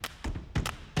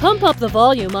Pump up the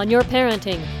volume on your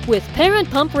parenting with Parent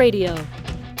Pump Radio.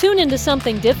 Tune into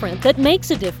something different that makes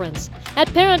a difference.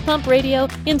 At Parent Pump Radio,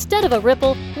 instead of a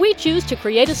ripple, we choose to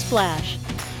create a splash.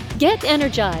 Get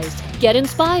energized, get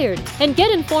inspired, and get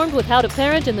informed with how to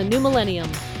parent in the new millennium.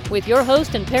 With your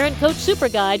host and parent coach super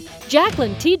guide,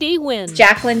 Jacqueline T.D. Wynn.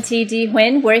 Jacqueline T.D.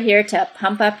 Wynn, we're here to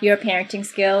pump up your parenting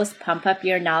skills, pump up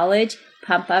your knowledge,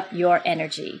 pump up your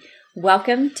energy.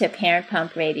 Welcome to Parent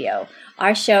Pump Radio.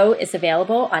 Our show is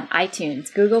available on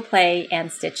iTunes, Google Play,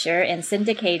 and Stitcher, and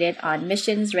syndicated on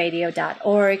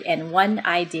missionsradio.org and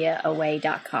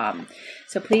oneideaaway.com.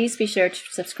 So please be sure to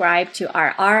subscribe to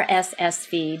our RSS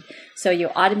feed so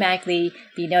you'll automatically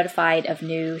be notified of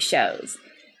new shows.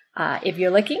 If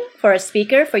you're looking for a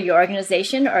speaker for your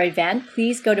organization or event,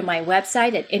 please go to my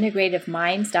website at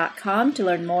integrativeminds.com to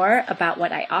learn more about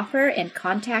what I offer and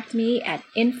contact me at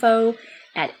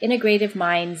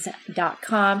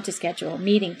info@integrativeminds.com to schedule a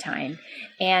meeting time.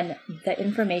 And the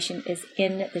information is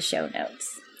in the show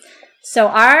notes. So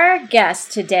our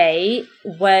guest today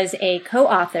was a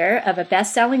co-author of a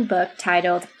best-selling book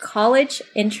titled College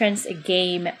Entrance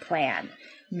Game Plan,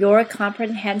 Your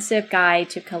Comprehensive Guide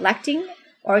to Collecting,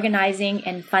 Organizing,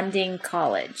 and Funding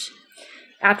College.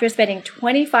 After spending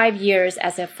 25 years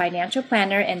as a financial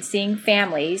planner and seeing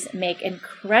families make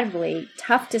incredibly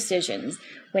tough decisions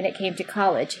when it came to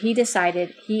college, he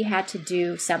decided he had to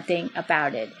do something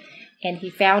about it. And he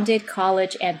founded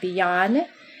College and Beyond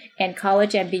and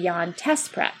College and Beyond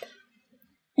Test Prep.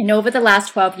 And over the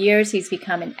last 12 years, he's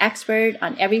become an expert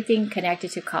on everything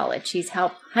connected to college. He's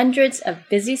helped hundreds of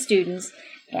busy students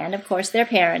and, of course, their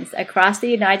parents across the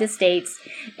United States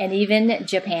and even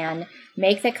Japan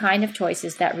make the kind of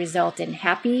choices that result in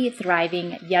happy,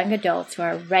 thriving young adults who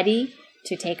are ready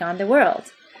to take on the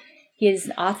world. He is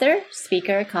an author,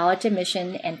 speaker, college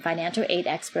admission, and financial aid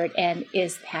expert, and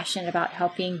is passionate about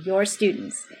helping your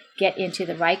students get into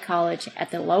the right college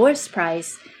at the lowest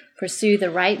price, pursue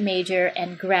the right major,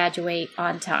 and graduate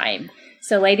on time.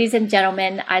 So, ladies and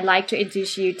gentlemen, I'd like to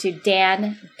introduce you to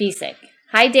Dan Bisek.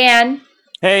 Hi, Dan.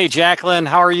 Hey, Jacqueline.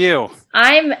 How are you?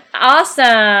 I'm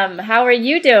awesome. How are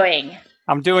you doing?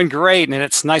 I'm doing great, and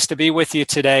it's nice to be with you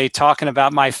today talking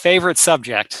about my favorite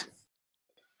subject.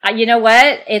 You know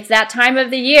what? It's that time of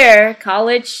the year,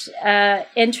 college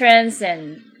entrance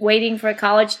and waiting for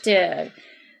college to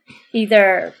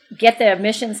either get the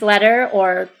admissions letter,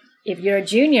 or if you're a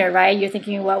junior, right, you're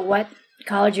thinking, well, what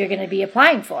college you're going to be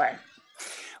applying for.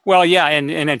 Well, yeah, and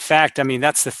in fact, I mean,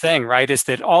 that's the thing, right, is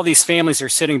that all these families are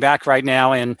sitting back right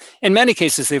now, and in many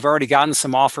cases, they've already gotten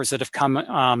some offers that have come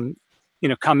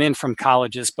in from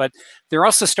colleges, but they're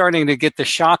also starting to get the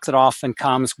shock that often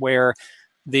comes where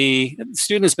the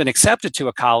student has been accepted to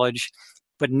a college,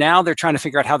 but now they're trying to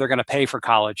figure out how they're going to pay for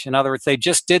college. In other words, they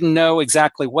just didn't know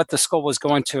exactly what the school was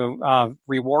going to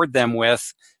reward them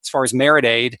with as far as merit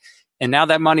aid, and now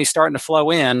that money's starting to flow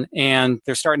in, and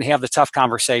they're starting to have the tough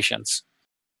conversations.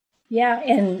 Yeah,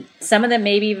 and some of them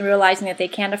may be even realizing that they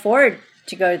can't afford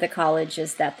to go to the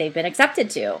colleges that they've been accepted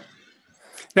to.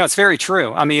 No, it's very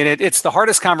true. I mean, it's the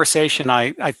hardest conversation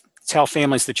I tell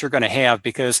families that you're going to have,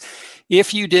 because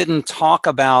if you didn't talk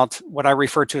about what I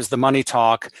refer to as the money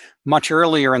talk much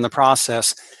earlier in the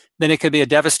process, then it could be a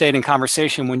devastating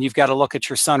conversation when you've got to look at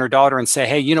your son or daughter and say,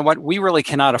 hey, you know what, we really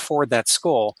cannot afford that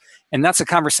school. And that's a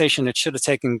conversation that should have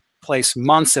taken place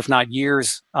months, if not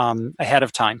years, ahead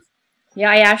of time. Yeah,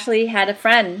 I actually had a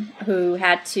friend who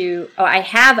I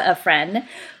have a friend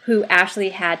who actually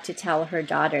had to tell her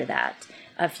daughter that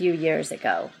a few years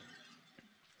ago.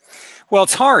 Well,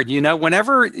 it's hard,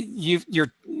 whenever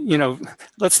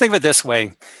let's think of it this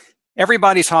way.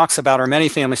 Everybody talks about, or many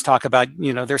families talk about,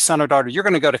 their son or daughter, you're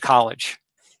going to go to college.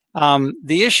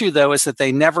 The issue, though, is that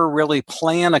they never really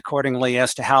plan accordingly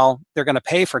as to how they're going to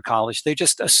pay for college. They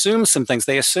just assume some things.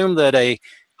 They assume that a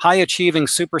high-achieving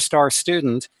superstar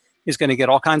student is going to get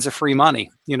all kinds of free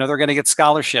money. They're going to get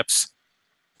scholarships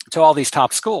to all these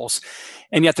top schools.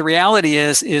 And yet the reality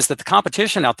is that the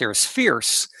competition out there is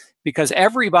fierce, because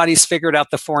everybody's figured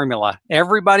out the formula.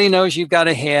 Everybody knows you've got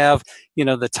to have,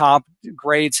 the top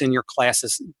grades in your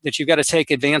classes, that you've got to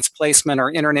take advanced placement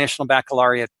or international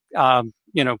baccalaureate,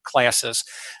 classes,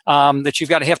 that you've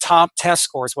got to have top test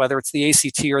scores, whether it's the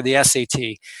ACT or the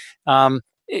SAT. And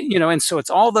so it's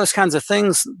all those kinds of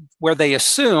things where they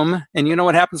assume, and you know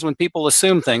what happens when people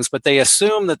assume things, but they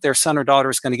assume that their son or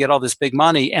daughter is going to get all this big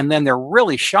money, and then they're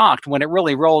really shocked when it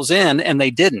really rolls in and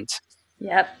they didn't.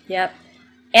 Yep.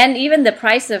 And even the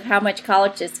price of how much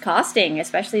college is costing,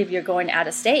 especially if you're going out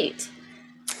of state.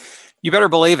 You better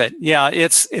believe it. Yeah,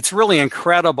 it's really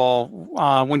incredible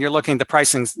when you're looking at the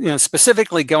pricing,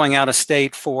 specifically going out of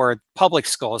state for public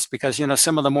schools, because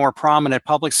some of the more prominent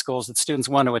public schools that students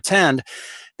want to attend,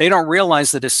 they don't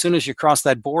realize that as soon as you cross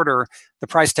that border, the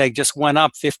price tag just went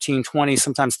up 15, 20,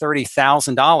 sometimes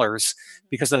 $30,000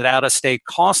 because of that out of state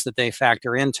cost that they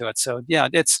factor into it. So yeah,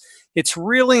 it's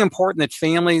really important that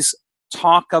families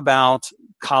talk about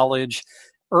college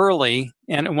early.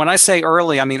 And when I say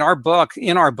early, I mean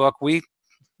in our book, we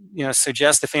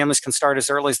suggest that families can start as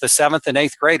early as the 7th and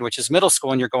 8th grade, which is middle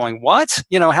school. And you're going, what?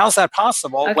 How's that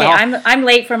possible? Okay, well, I'm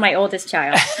late for my oldest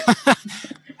child.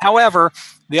 However,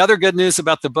 the other good news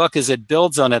about the book is it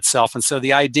builds on itself. And so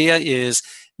the idea is,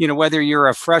 whether you're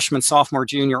a freshman, sophomore,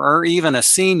 junior, or even a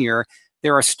senior,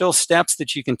 there are still steps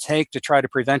that you can take to try to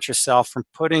prevent yourself from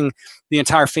putting the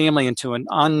entire family into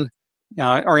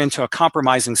into a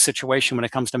compromising situation when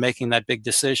it comes to making that big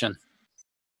decision.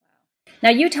 Now,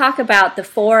 you talk about the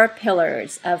 4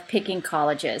 pillars of picking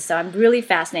colleges. So I'm really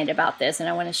fascinated about this, and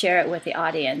I want to share it with the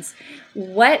audience.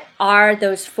 What are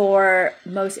those 4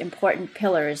 most important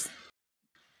pillars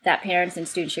that parents and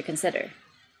students should consider?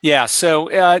 Yeah, so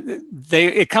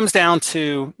it comes down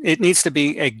to, it needs to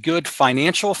be a good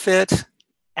financial fit,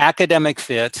 academic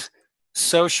fit,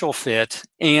 social fit,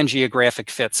 and geographic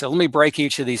fit. So let me break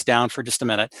each of these down for just a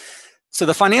minute. So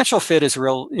the financial fit is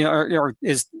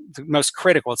is the most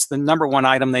critical. It's the number one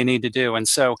item they need to do. And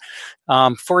so,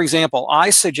 for example, I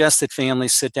suggest that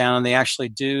families sit down and they actually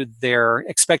do their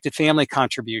expected family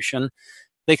contribution.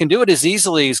 They can do it as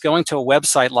easily as going to a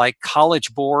website like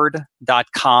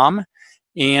collegeboard.com,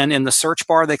 and in the search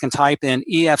bar they can type in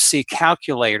EFC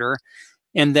calculator.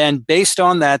 And then based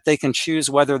on that, they can choose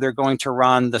whether they're going to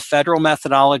run the federal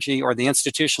methodology or the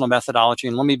institutional methodology.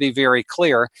 And let me be very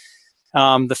clear.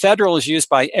 The federal is used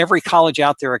by every college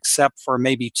out there except for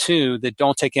maybe 2 that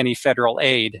don't take any federal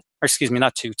aid. Or excuse me,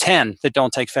 not 2, 10 that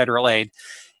don't take federal aid.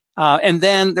 And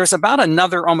then there's about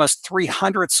another almost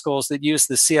 300 schools that use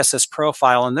the CSS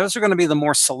profile. And those are going to be the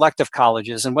more selective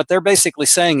colleges. And what they're basically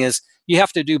saying is you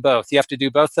have to do both. You have to do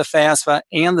both the FAFSA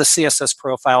and the CSS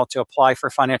profile to apply for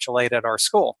financial aid at our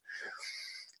school.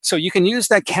 So you can use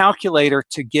that calculator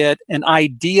to get an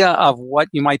idea of what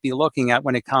you might be looking at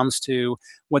when it comes to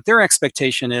what their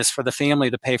expectation is for the family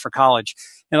to pay for college.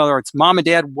 In other words, mom and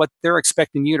dad, what they're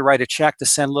expecting you to write a check to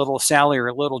send little Sally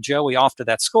or little Joey off to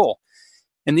that school.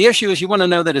 And the issue is you want to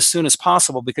know that as soon as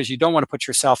possible because you don't want to put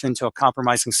yourself into a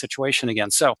compromising situation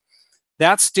again. So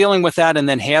that's dealing with that, and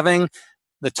then having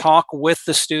the talk with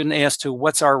the student as to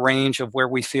what's our range of where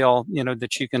we feel,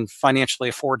 that you can financially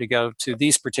afford to go to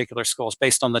these particular schools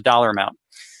based on the dollar amount.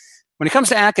 When it comes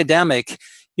to academic,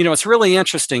 it's really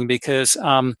interesting because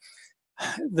the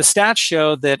stats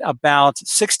show that about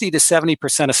 60 to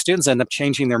 70% of students end up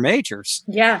changing their majors.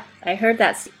 Yeah, I heard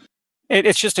that.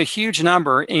 It's just a huge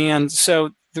number. And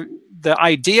so the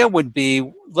idea would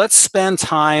be, let's spend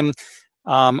time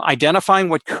identifying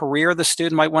what career the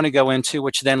student might want to go into,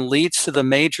 which then leads to the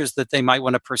majors that they might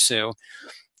want to pursue.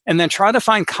 And then try to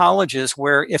find colleges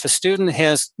where if a student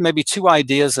has maybe 2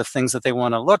 ideas of things that they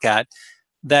want to look at,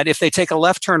 that if they take a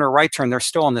left turn or right turn, they're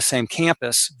still on the same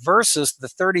campus versus the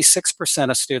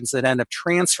 36% of students that end up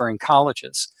transferring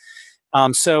colleges.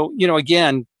 So,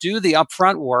 again, do the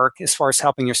upfront work as far as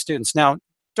helping your students. Now,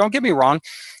 don't get me wrong.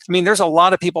 I mean, there's a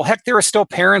lot of people, heck, there are still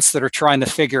parents that are trying to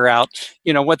figure out,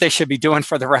 what they should be doing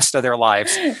for the rest of their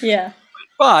lives. Yeah.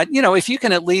 But, if you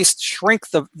can at least shrink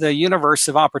the universe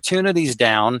of opportunities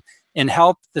down and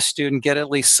help the student get at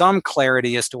least some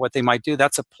clarity as to what they might do,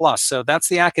 that's a plus. So that's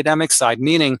the academic side,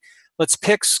 meaning let's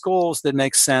pick schools that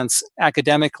make sense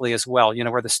academically as well,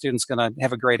 where the student's going to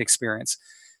have a great experience.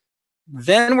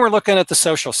 Then we're looking at the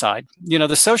social side.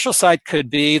 The social side could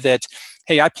be that,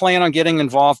 hey, I plan on getting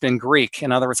involved in Greek.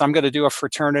 In other words, I'm going to do a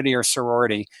fraternity or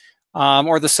sorority.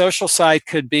 Or the social side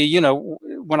could be,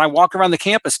 when I walk around the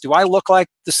campus, do I look like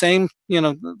the same,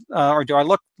 or do I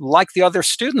look like the other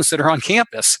students that are on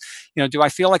campus? Do I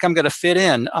feel like I'm going to fit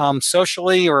in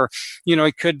socially? Or,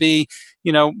 it could be,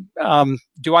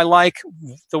 do I like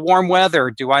the warm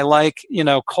weather? Do I like,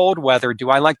 cold weather? Do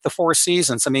I like the 4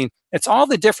 seasons? I mean, it's all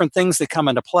the different things that come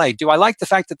into play. Do I like the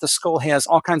fact that the school has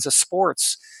all kinds of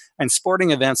sports and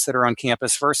sporting events that are on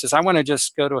campus versus I want to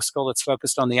just go to a school that's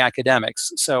focused on the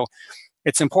academics? So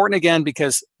it's important, again,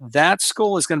 because that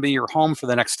school is going to be your home for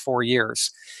the next 4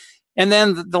 years. And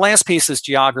then the last piece is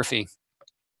geography.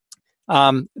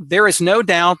 There is no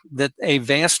doubt that a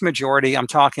vast majority, I'm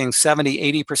talking 70,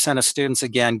 80% of students,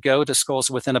 again, go to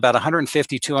schools within about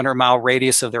 150, 200-mile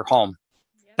radius of their home.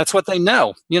 That's what they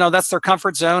know. That's their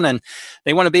comfort zone, and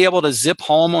they want to be able to zip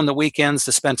home on the weekends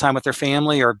to spend time with their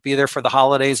family or be there for the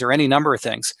holidays or any number of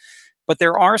things. But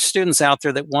there are students out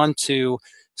there that want to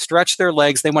stretch their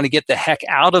legs. They want to get the heck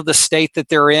out of the state that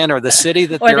they're in or the city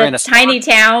that they're in. Or the tiny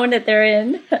town that they're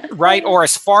in. Right, or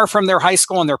as far from their high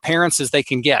school and their parents as they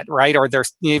can get, right? Or their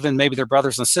even maybe their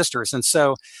brothers and sisters. And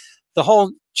so the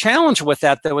whole challenge with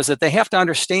that, though, is that they have to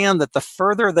understand that the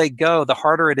further they go, the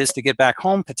harder it is to get back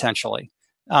home potentially.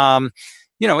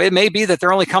 It may be that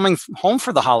they're only coming home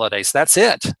for the holidays. That's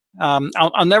it.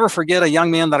 I'll never forget a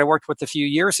young man that I worked with a few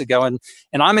years ago, and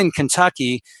I'm in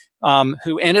Kentucky,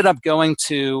 who ended up going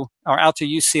out to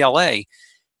UCLA.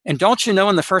 And don't you know,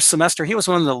 in the first semester, he was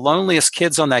one of the loneliest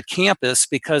kids on that campus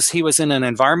because he was in an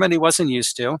environment he wasn't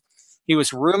used to. He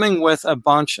was rooming with a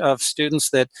bunch of students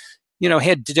that,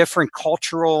 had different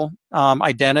cultural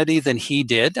identity than he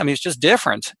did. I mean, it's just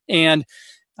different. And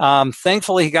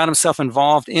thankfully, he got himself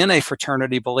involved in a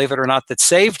fraternity, believe it or not, that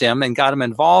saved him and got him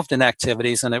involved in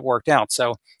activities, and it worked out.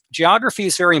 So geography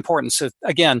is very important. So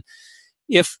again,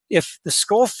 if the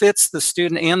school fits the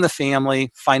student and the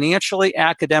family financially,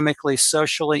 academically,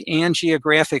 socially, and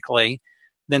geographically,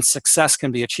 then success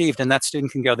can be achieved, and that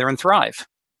student can go there and thrive.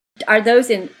 Are those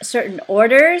in certain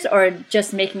orders, or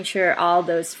just making sure all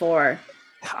those four?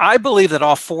 I believe that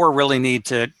all four really need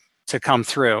to come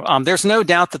through. There's no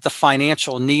doubt that the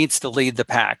financial needs to lead the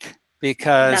pack,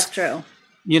 because that's true.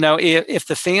 If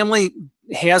the family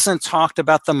hasn't talked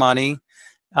about the money,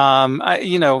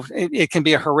 it can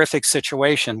be a horrific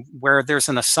situation where there's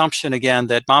an assumption again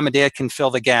that mom and dad can fill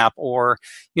the gap, or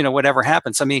whatever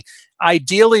happens. I mean,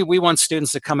 ideally, we want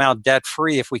students to come out debt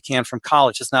free if we can from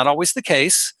college. It's not always the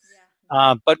case.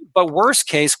 But worst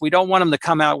case, we don't want them to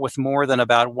come out with more than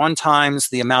about 1 times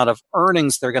the amount of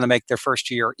earnings they're going to make their first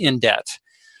year in debt.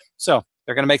 So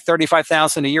they're going to make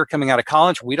 $35,000 a year coming out of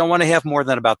college. We don't want to have more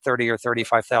than about $30,000 or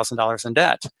 $35,000 in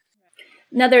debt.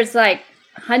 Now, there's like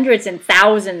hundreds and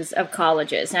thousands of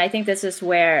colleges, and I think this is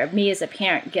where me as a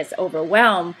parent gets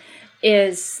overwhelmed. We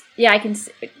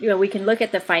can look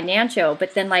at the financial,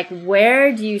 but then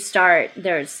where do you start?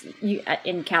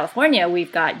 In California,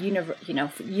 we've got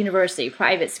university,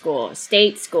 private school,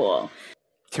 state school,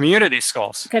 community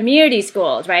schools,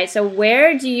 right? So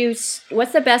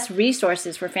what's the best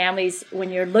resources for families when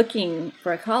you're looking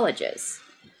for colleges?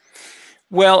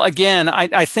 Well, again,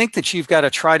 I think that you've got to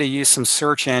try to use some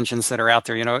search engines that are out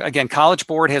there. Again, College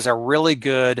Board has a really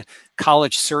good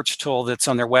college search tool that's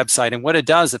on their website. And what it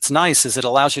does, it's nice, is it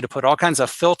allows you to put all kinds of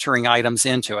filtering items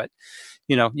into it.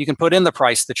 You can put in the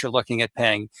price that you're looking at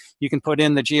paying. You can put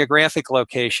in the geographic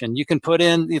location. You can put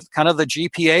in kind of the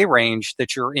GPA range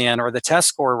that you're in, or the test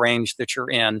score range that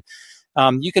you're in.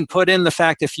 You can put in the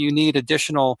fact if you need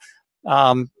additional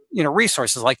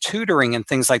resources like tutoring and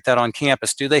things like that on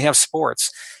campus. Do they have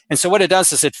sports? And so what it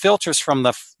does is it filters from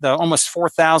the almost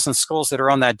 4,000 schools that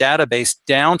are on that database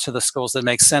down to the schools that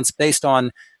make sense based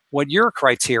on what your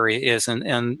criteria is.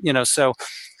 And so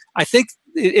I think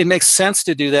it makes sense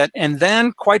to do that. And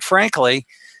then, quite frankly,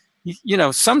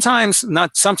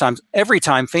 every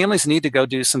time, families need to go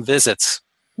do some visits.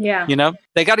 Yeah.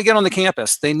 They got to get on the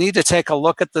campus. They need to take a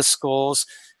look at the schools.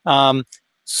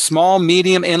 Small,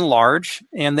 medium, and large,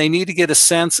 and they need to get a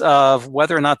sense of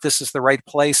whether or not this is the right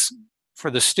place for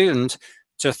the student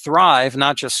to thrive,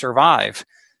 not just survive.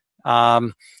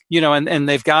 And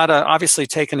they've got to obviously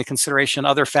take into consideration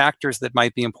other factors that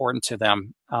might be important to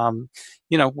them,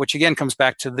 which again comes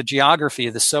back to the geography,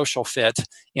 the social fit,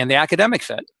 and the academic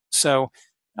fit. So,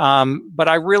 but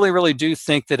I really, really do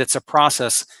think that it's a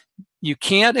process. You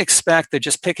can't expect that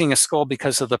just picking a school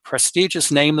because of the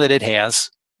prestigious name that it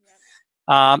has,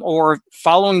 or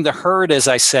following the herd, as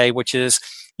I say, which is,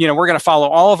 we're going to follow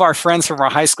all of our friends from our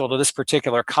high school to this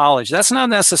particular college. That's not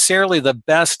necessarily the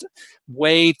best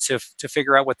way to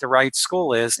figure out what the right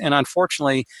school is. And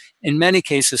unfortunately, in many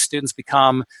cases, students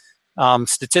become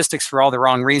statistics for all the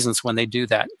wrong reasons when they do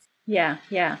that. Yeah.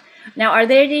 Now, are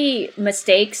there any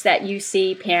mistakes that you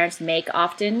see parents make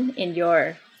often in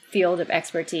your field of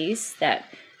expertise that?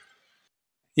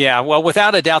 Yeah, well,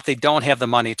 without a doubt, they don't have the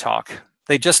money talk.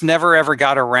 They just never, ever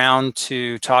got around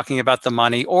to talking about the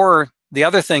money. Or the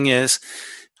other thing is,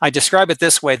 I describe it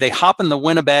this way. They hop in the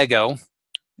Winnebago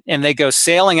and they go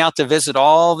sailing out to visit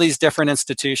all these different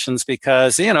institutions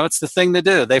because, it's the thing to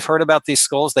do. They've heard about these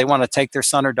schools. They want to take their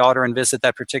son or daughter and visit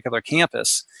that particular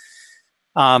campus.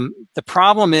 The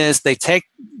problem is they take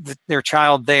their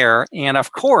child there, and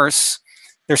of course,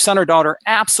 their son or daughter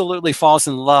absolutely falls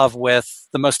in love with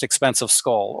the most expensive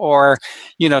school, or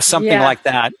something like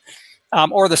that,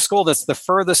 or the school that's the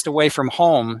furthest away from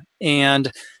home.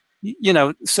 And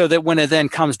so that when it then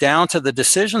comes down to the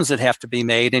decisions that have to be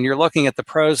made, and you're looking at the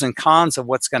pros and cons of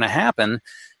what's going to happen,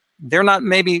 they're not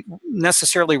maybe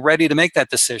necessarily ready to make that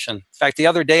decision. In fact, the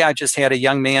other day I just had a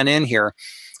young man in here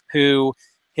who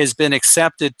has been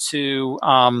accepted to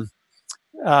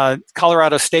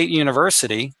Colorado State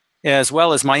University, as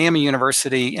well as Miami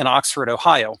University in Oxford,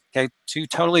 Ohio. Okay, two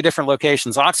totally different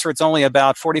locations. Oxford's only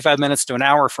about 45 minutes to an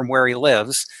hour from where he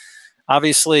lives.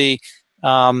 Obviously,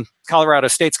 Colorado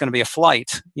State's going to be a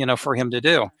flight, for him to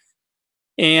do.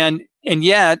 And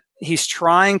yet he's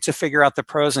trying to figure out the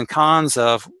pros and cons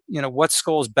of, what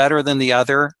school is better than the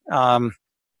other. And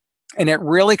it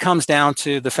really comes down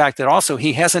to the fact that also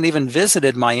he hasn't even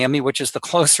visited Miami, which is the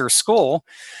closer school.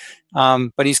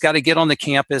 But he's got to get on the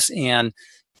campus and,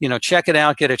 check it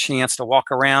out, get a chance to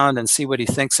walk around and see what he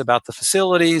thinks about the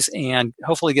facilities, and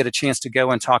hopefully get a chance to go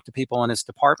and talk to people in his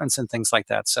departments and things like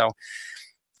that. So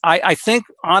I think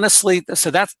honestly,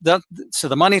 so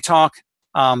the money talk,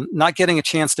 not getting a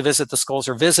chance to visit the schools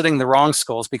or visiting the wrong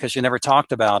schools because you never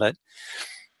talked about it.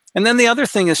 And then the other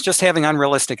thing is just having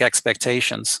unrealistic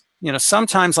expectations.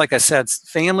 Sometimes, like I said,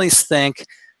 families think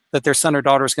that their son or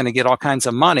daughter is going to get all kinds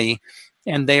of money,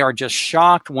 and they are just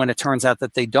shocked when it turns out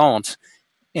that they don't.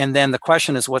 And then the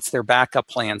question is, what's their backup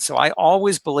plan? So I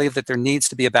always believe that there needs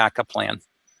to be a backup plan.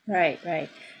 Right.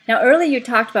 Now, earlier you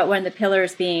talked about one of the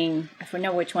pillars being, I don't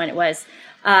know which one it was,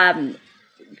 kind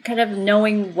of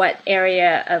knowing what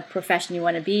area of profession you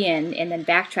want to be in, and then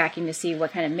backtracking to see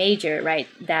what kind of major, right,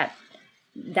 that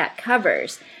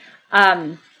covers.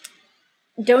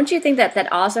 Don't you think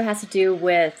that also has to do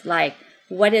with like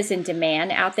what is in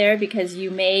demand out there? Because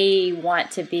you may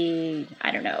want to be,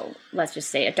 I don't know, let's just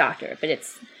say a doctor, but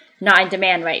it's not in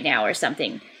demand right now or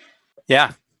something.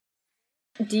 Yeah.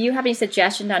 Do you have any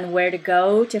suggestion on where to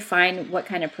go to find what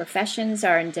kind of professions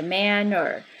are in demand?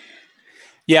 Or?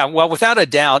 Yeah, well, without a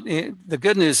doubt, the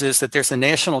good news is that there's a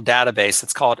national database.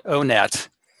 It's called ONET.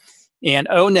 And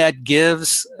ONET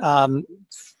gives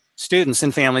students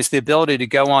and families the ability to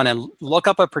go on and look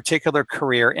up a particular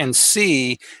career and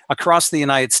see across the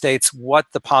United States what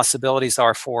the possibilities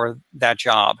are for that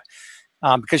job.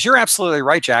 Because you're absolutely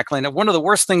right, Jacqueline. One of the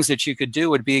worst things that you could do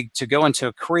would be to go into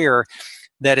a career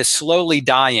that is slowly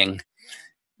dying,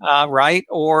 right?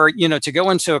 Or, to go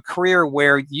into a career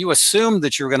where you assume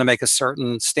that you're going to make a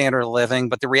certain standard of living,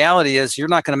 but the reality is you're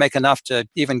not going to make enough to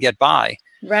even get by.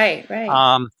 Right.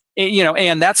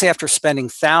 And that's after spending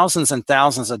thousands and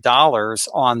thousands of dollars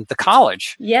on the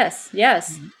college. Yes.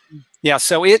 Yeah,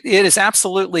 so it is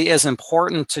absolutely as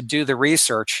important to do the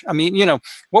research. I mean,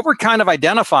 what we're kind of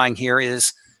identifying here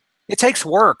is it takes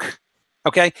work.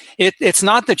 Okay, it's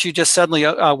not that you just suddenly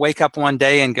wake up one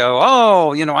day and go,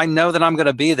 oh, I know that I'm going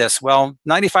to be this. Well,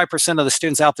 95% of the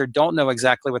students out there don't know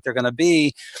exactly what they're going to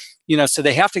be, so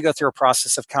they have to go through a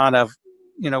process of kind of,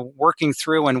 working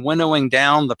through and winnowing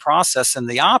down the process and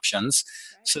the options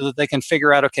so that they can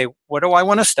figure out, okay, what do I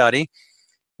want to study?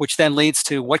 Which then leads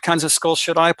to what kinds of schools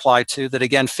should I apply to that,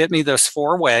 again, fit me those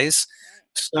 4 ways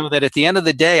so that at the end of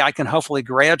the day, I can hopefully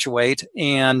graduate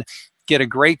and get a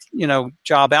great,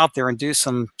 job out there and do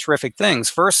some terrific things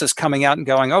versus coming out and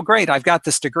going, oh, great, I've got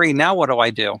this degree. Now what do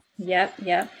I do? Yep.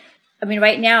 I mean,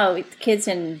 right now, kids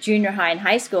in junior high and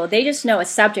high school, they just know a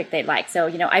subject they like. So,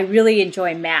 I really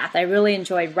enjoy math. I really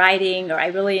enjoy writing, or I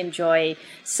really enjoy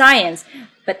science.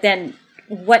 But then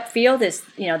what field is,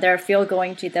 their field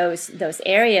going to those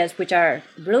areas which are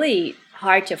really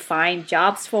hard to find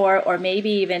jobs for, or maybe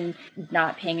even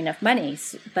not paying enough money.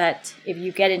 But if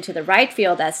you get into the right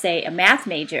field, as say a math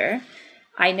major,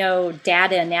 I know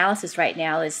data analysis right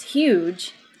now is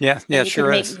huge. Yeah, you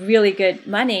sure is. You can make really good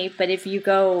money, but if you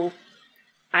go,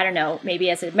 I don't know, maybe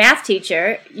as a math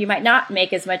teacher, you might not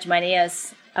make as much money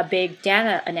as a big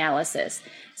data analysis.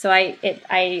 So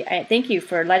I thank you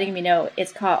for letting me know.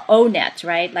 It's called ONET,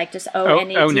 right? Like just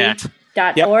ONET.org.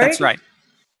 Yep, that's right.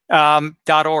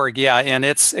 .org, yeah, and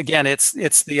it's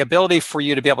the ability for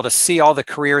you to be able to see all the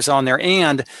careers on there,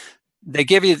 and they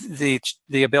give you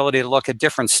the ability to look at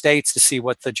different states to see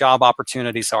what the job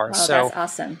opportunities are. Oh, so that's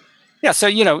awesome. Yeah, so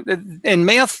and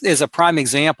math is a prime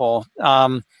example.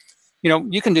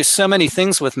 You can do so many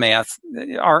things with math.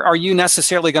 Are you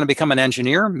necessarily going to become an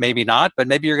engineer? Maybe not, but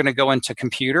maybe you're going to go into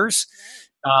computers.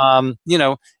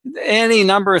 Any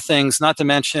number of things, not to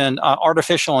mention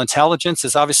artificial intelligence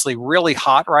is obviously really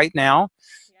hot right now.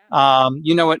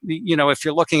 If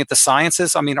you're looking at the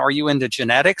sciences, I mean, are you into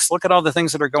genetics? Look at all the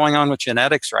things that are going on with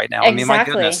genetics right now. Exactly. I mean, my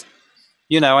goodness.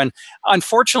 And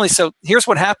unfortunately, so here's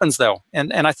what happens though,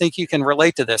 and I think you can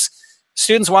relate to this.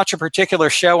 Students watch a particular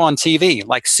show on TV,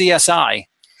 like CSI.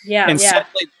 Suddenly,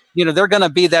 they're going to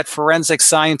be that forensic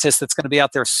scientist that's going to be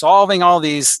out there solving all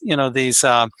these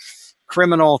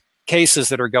criminal cases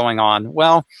that are going on.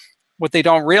 Well, what they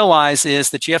don't realize is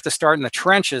that you have to start in the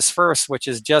trenches first, which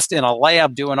is just in a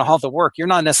lab doing all the work. You're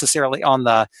not necessarily on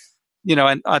the,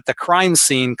 at the crime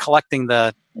scene collecting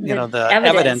the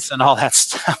evidence and all that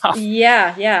stuff.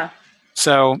 Yeah, yeah.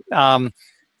 So,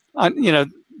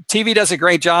 TV does a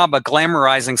great job of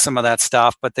glamorizing some of that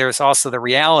stuff, but there's also the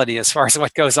reality as far as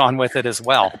what goes on with it as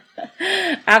well.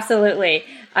 Absolutely.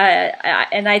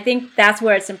 And I think that's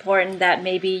where it's important that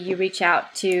maybe you reach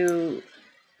out to,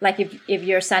 like if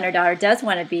your son or daughter does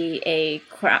want to be a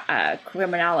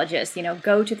criminologist,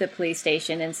 go to the police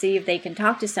station and see if they can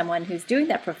talk to someone who's doing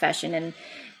that profession and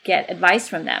get advice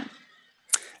from them.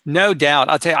 No doubt.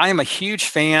 I'll tell you, I am a huge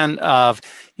fan of,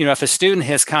 if a student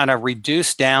has kind of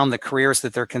reduced down the careers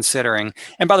that they're considering.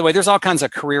 And by the way, there's all kinds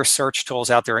of career search tools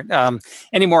out there.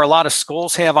 Anymore, a lot of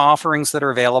schools have offerings that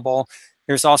are available.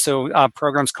 There's also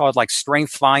programs called like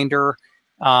Strength Finder,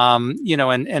 and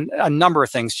a number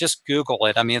of things. Just Google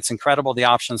it. I mean, it's incredible the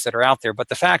options that are out there. But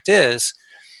the fact is,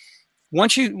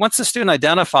 once the student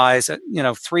identifies,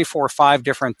 3, 4, 5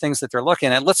 different things that they're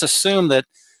looking at, let's assume that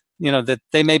that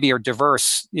they maybe are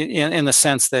diverse in the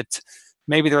sense that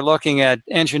maybe they're looking at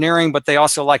engineering, but they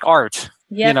also like art,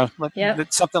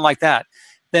 something like that.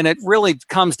 Then it really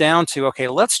comes down to, okay,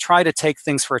 let's try to take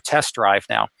things for a test drive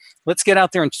now. Let's get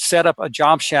out there and set up a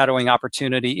job shadowing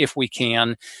opportunity if we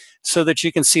can, so that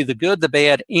you can see the good, the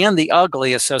bad, and the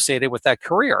ugly associated with that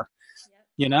career,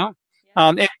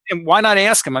 And why not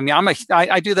ask them? I mean,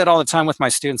 I do that all the time with my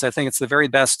students. I think it's the very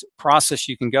best process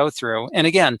you can go through. And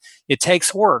again, it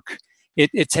takes work.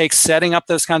 It takes setting up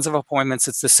those kinds of appointments.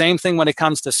 It's the same thing when it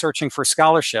comes to searching for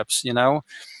scholarships.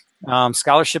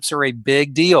 Scholarships are a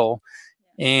big deal.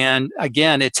 And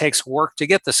again, it takes work to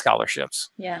get the scholarships.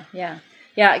 Yeah.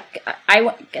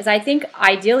 Because I think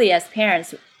ideally as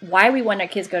parents, why we want our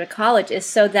kids to go to college is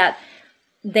so that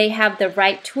they have the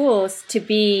right tools to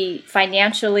be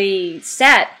financially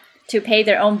set to pay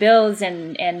their own bills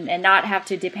and not have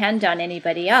to depend on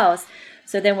anybody else.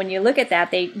 So then when you look at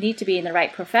that, they need to be in the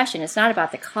right profession. It's not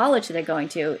about the college that they're going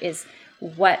to, is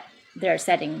what they're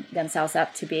setting themselves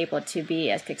up to be able to be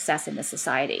a success in the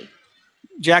society.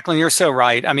 Jacqueline, you're so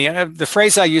right. I mean, the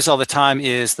phrase I use all the time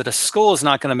is that a school is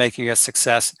not going to make you a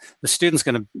success. The student's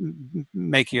going to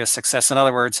make you a success. In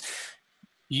other words,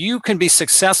 you can be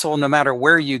successful no matter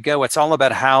where you go. It's all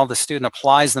about how the student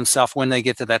applies themselves when they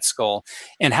get to that school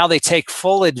and how they take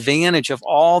full advantage of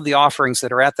all the offerings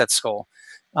that are at that school.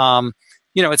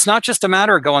 It's not just a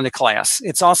matter of going to class.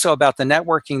 It's also about the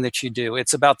networking that you do.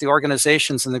 It's about the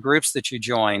organizations and the groups that you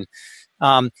join.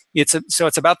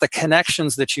 It's about the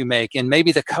connections that you make and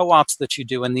maybe the co-ops that you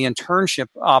do and the internship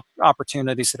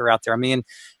opportunities that are out there. I mean,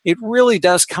 it really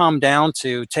does come down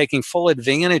to taking full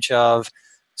advantage of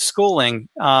schooling.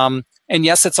 And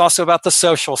yes, it's also about the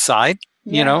social side,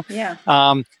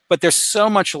 but there's so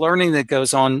much learning that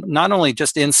goes on, not only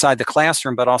just inside the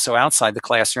classroom, but also outside the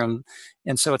classroom.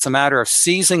 And so it's a matter of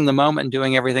seizing the moment and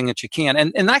doing everything that you can.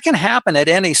 And that can happen at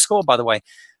any school, by the way.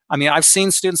 I mean, I've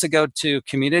seen students that go to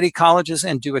community colleges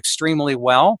and do extremely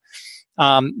well.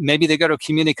 Maybe they go to a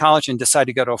community college and decide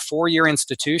to go to a 4-year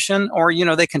institution, or,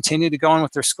 they continue to go on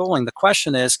with their schooling. The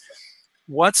question is,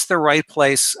 what's the right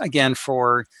place, again,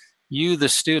 for you, the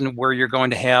student, where you're going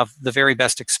to have the very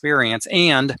best experience,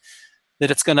 and that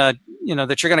it's going to,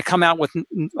 that you're going to come out with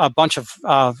a bunch of,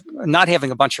 not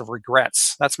having a bunch of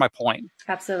regrets. That's my point.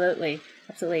 Absolutely.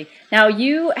 Now,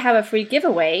 you have a free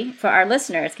giveaway for our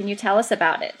listeners. Can you tell us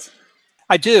about it?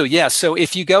 I do, yes. So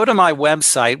if you go to my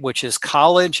website, which is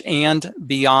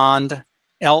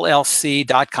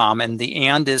collegeandbeyondllc.com, and the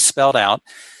 "and" is spelled out,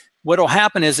 what will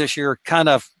happen is, as you're kind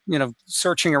of,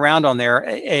 searching around on there,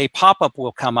 a pop-up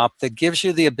will come up that gives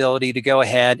you the ability to go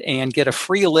ahead and get a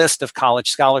free list of college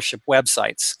scholarship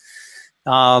websites.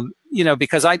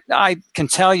 Because I can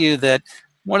tell you that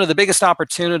one of the biggest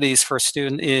opportunities for a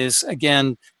student is,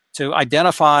 again, to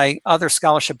identify other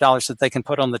scholarship dollars that they can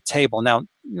put on the table. Now,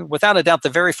 without a doubt, the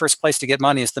very first place to get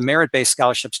money is the merit-based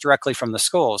scholarships directly from the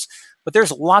schools. But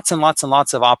there's lots and lots and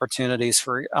lots of opportunities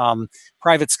for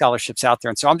private scholarships out there.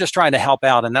 And so I'm just trying to help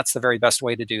out, and that's the very best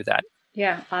way to do that.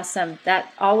 Yeah, awesome.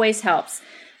 That always helps.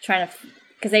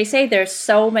 Because they say there's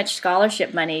so much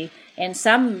scholarship money, and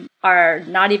some are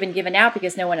not even given out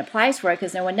because no one applies for it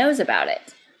because no one knows about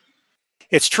it.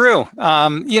 It's true.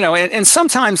 And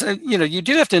sometimes, you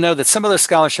do have to know that some of those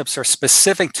scholarships are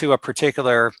specific to a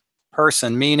particular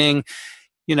person, meaning,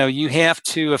 you have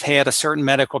to have had a certain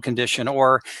medical condition,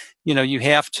 or, you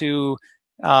have to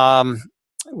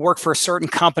work for a certain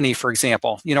company, for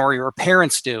example, or your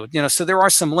parents do, so there are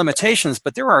some limitations,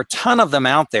 but there are a ton of them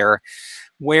out there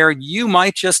where you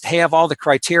might just have all the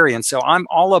criteria. And so I'm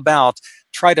all about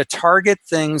try to target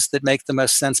things that make the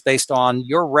most sense based on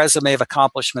your resume of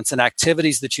accomplishments and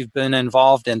activities that you've been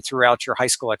involved in throughout your high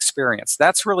school experience.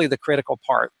 That's really the critical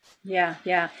part. Yeah,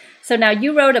 yeah. So now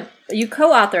you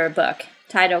co-author a book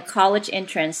titled College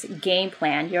Entrance Game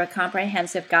Plan, Your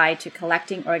Comprehensive Guide to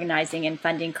Collecting, Organizing, and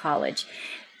Funding College.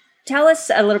 Tell us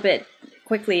a little bit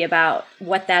quickly about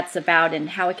what that's about and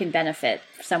how it can benefit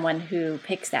someone who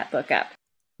picks that book up.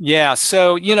 Yeah,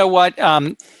 so you know what?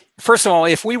 First of all,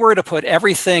 if we were to put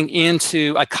everything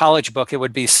into a college book, it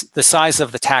would be the size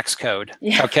of the tax code,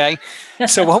 okay?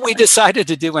 So what we decided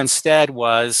to do instead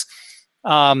was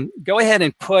go ahead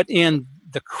and put in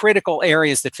the critical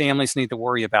areas that families need to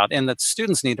worry about and that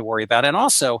students need to worry about. And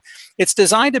also, it's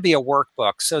designed to be a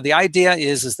workbook. So the idea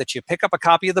is that you pick up a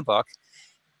copy of the book,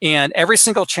 and every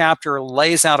single chapter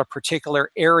lays out a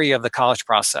particular area of the college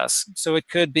process. So it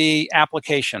could be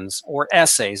applications or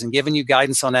essays and giving you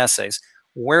guidance on essays,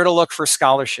 where to look for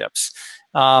scholarships,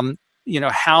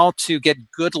 how to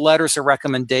get good letters of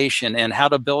recommendation and how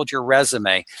to build your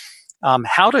resume,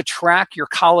 how to track your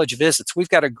college visits. We've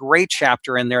got a great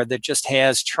chapter in there that just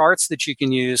has charts that you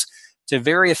can use to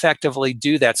very effectively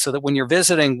do that so that when you're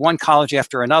visiting one college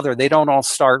after another, they don't all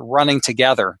start running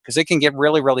together because it can get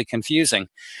really, really confusing.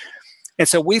 And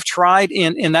so we've tried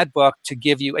in that book to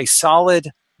give you a solid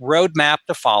roadmap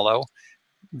to follow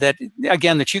that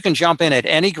you can jump in at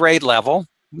any grade level,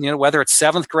 whether it's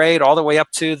 7th grade all the way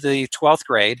up to the 12th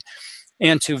grade,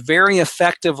 and to very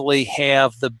effectively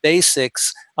have the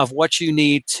basics of what you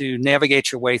need to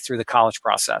navigate your way through the college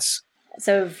process.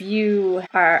 So if you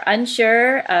are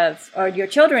unsure or your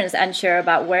children is unsure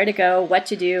about where to go, what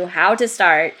to do, how to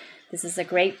start, this is a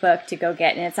great book to go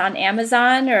get. And it's on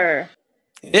Amazon or?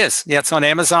 It is. Yeah, it's on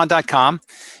Amazon.com.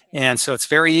 And so it's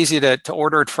very easy to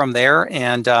order it from there.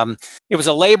 And it was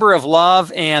a labor of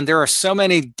love. And there are so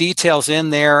many details in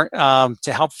there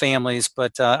to help families.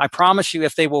 But I promise you,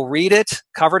 if they will read it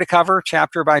cover to cover,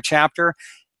 chapter by chapter,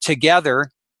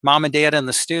 together, mom and dad and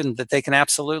the student, that they can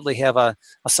absolutely have a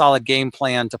solid game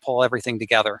plan to pull everything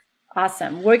together.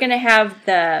 Awesome. We're going to have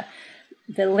the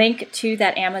link to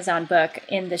that Amazon book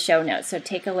in the show notes. So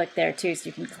take a look there too, so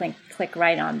you can click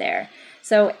right on there.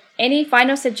 So any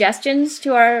final suggestions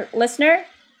to our listener?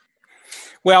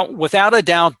 Well, without a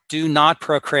doubt, do not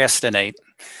procrastinate.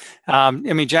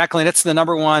 Jacqueline, it's the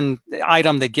number one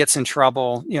item that gets in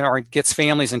trouble, or gets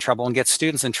families in trouble and gets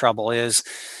students in trouble is,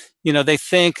 they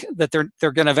think that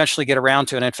they're going to eventually get around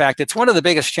to it. And in fact, it's one of the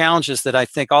biggest challenges that I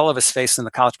think all of us face in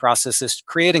the college process is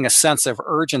creating a sense of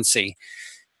urgency.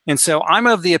 And so I'm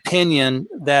of the opinion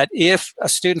that if a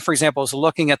student, for example, is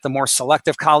looking at the more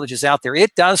selective colleges out there,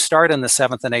 it does start in the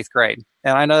 7th and 8th grade.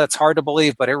 And I know that's hard to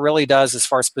believe, but it really does as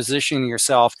far as positioning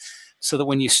yourself so that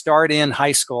when you start in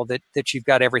high school, that you've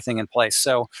got everything in place.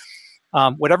 So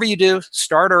whatever you do,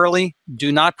 start early.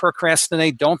 Do not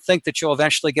procrastinate. Don't think that you'll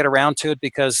eventually get around to it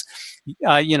because,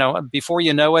 before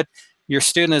you know it, your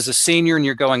student is a senior and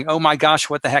you're going, oh my gosh,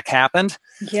 what the heck happened?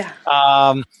 Yeah.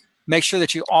 Make sure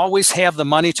that you always have the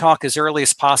money talk as early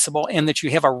as possible and that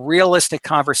you have a realistic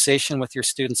conversation with your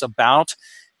students about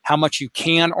how much you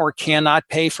can or cannot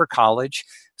pay for college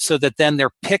so that then they're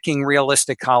picking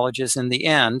realistic colleges in the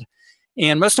end.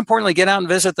 And most importantly, get out and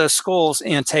visit those schools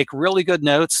and take really good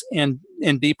notes and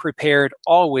be prepared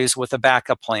always with a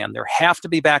backup plan. There have to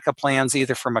be backup plans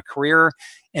either from a career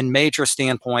and major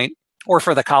standpoint or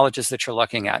for the colleges that you're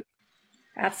looking at.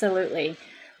 Absolutely.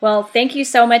 Well, thank you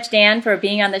so much, Dan, for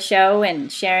being on the show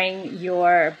and sharing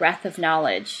your breadth of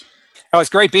knowledge. Oh, it's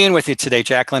great being with you today,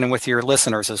 Jacqueline, and with your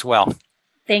listeners as well.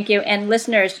 Thank you. And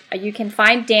listeners, you can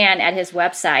find Dan at his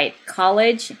website,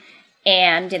 college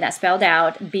and that's spelled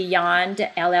out,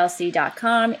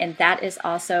 beyondllc.com, and that is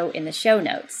also in the show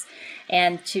notes.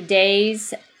 And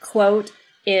today's quote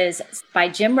is by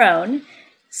Jim Rohn.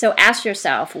 So ask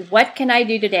yourself, what can I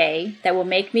do today that will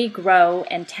make me grow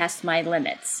and test my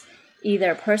limits,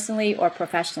 either personally or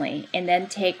professionally, and then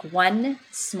take one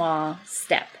small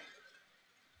step.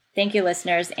 Thank you,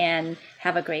 listeners, and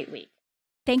have a great week.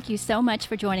 Thank you so much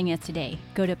for joining us today.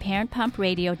 Go to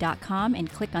parentpumpradio.com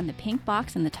and click on the pink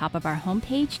box on the top of our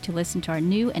homepage to listen to our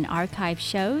new and archived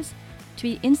shows. To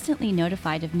be instantly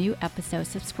notified of new episodes,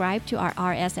 subscribe to our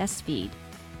RSS feed.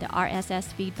 The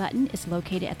RSS feed button is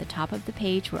located at the top of the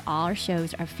page where all our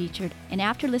shows are featured. And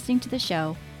after listening to the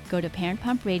show, go to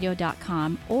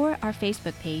parentpumpradio.com or our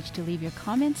Facebook page to leave your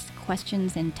comments,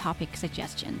 questions, and topic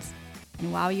suggestions.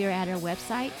 And while you're at our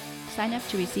website, sign up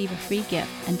to receive a free gift.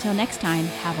 Until next time,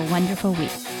 have a wonderful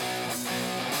week.